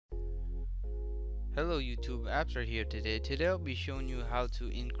Hello YouTube, apps are here today. Today I'll be showing you how to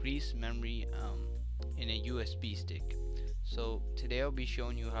increase memory in a USB stick. So today I'll be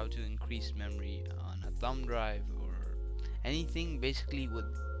showing you how to increase memory on a thumb drive or anything basically with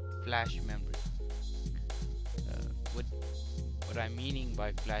flash memory. What I'm meaning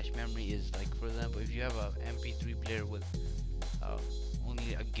by flash memory is, like, for example, if you have a MP3 player with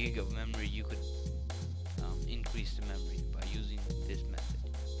only a gig of memory, you could increase the memory by using this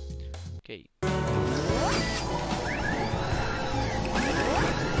method. Okay.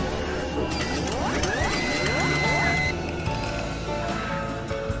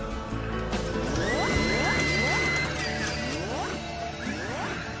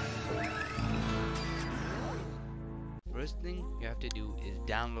 First thing you have to do is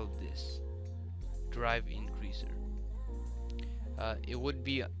download this drive increaser. It would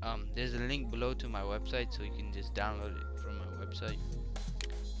be there's a link below to my website, so you can just download it from my website.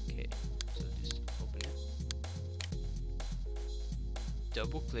 Okay, so just open it,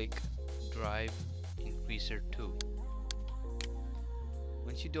 double click drive increaser 2.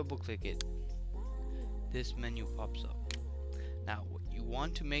 Once you double click it, this menu pops up. Now what you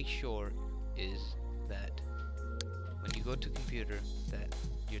want to make sure is that when you go to computer, that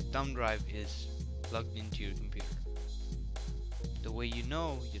your thumb drive is plugged into your computer. The way you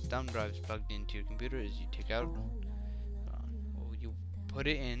know your thumb drive is plugged into your computer is you take out, or you put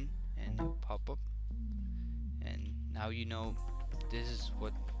it in and it'll pop up, and now you know this is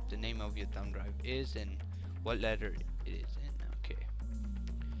what the name of your thumb drive is and what letter it is in. Okay,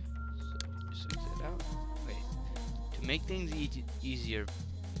 so just exit out. Okay, to make things easier,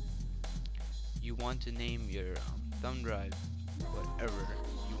 you want to name your thumb drive whatever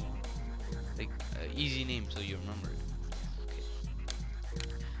you want, like easy name so you remember it. Okay,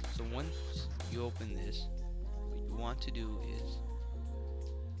 so once you open this, what you want to do is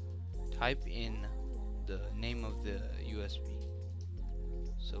type in the name of the USB.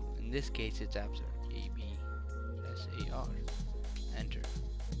 So in this case it's ABSAR, ABSAR. Enter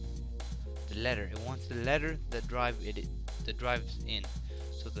the letter. It wants the letter that the drive's in.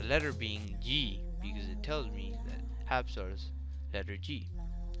 So the letter being G, because it tells me that ABSAR's letter G.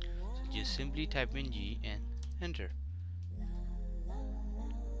 So just simply type in G and enter.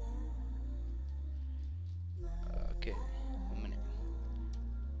 Okay, 1 minute.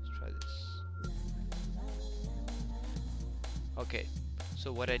 Let's try this. Okay,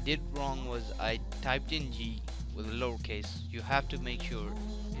 so what I did wrong was I typed in G with a lowercase. You have to make sure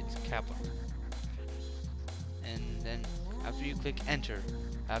it's capital. And then after you click enter,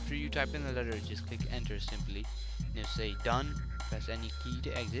 after you type in the letter, just click enter simply. And it'll say done. Press any key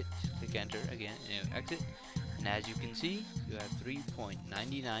to exit. Just click enter again and it'll exit. And as you can see, you have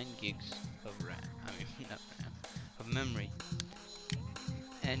 3.99 gigs of RAM. Not RAM, of memory.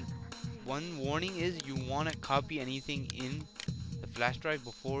 And one warning is you want to copy anything in the flash drive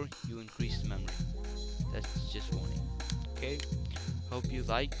before you increase the memory. That's just warning. Okay. Hope you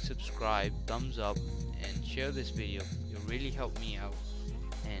like, subscribe, thumbs up, and share this video. You'll really help me out.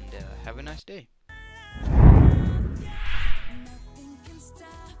 And have a nice day.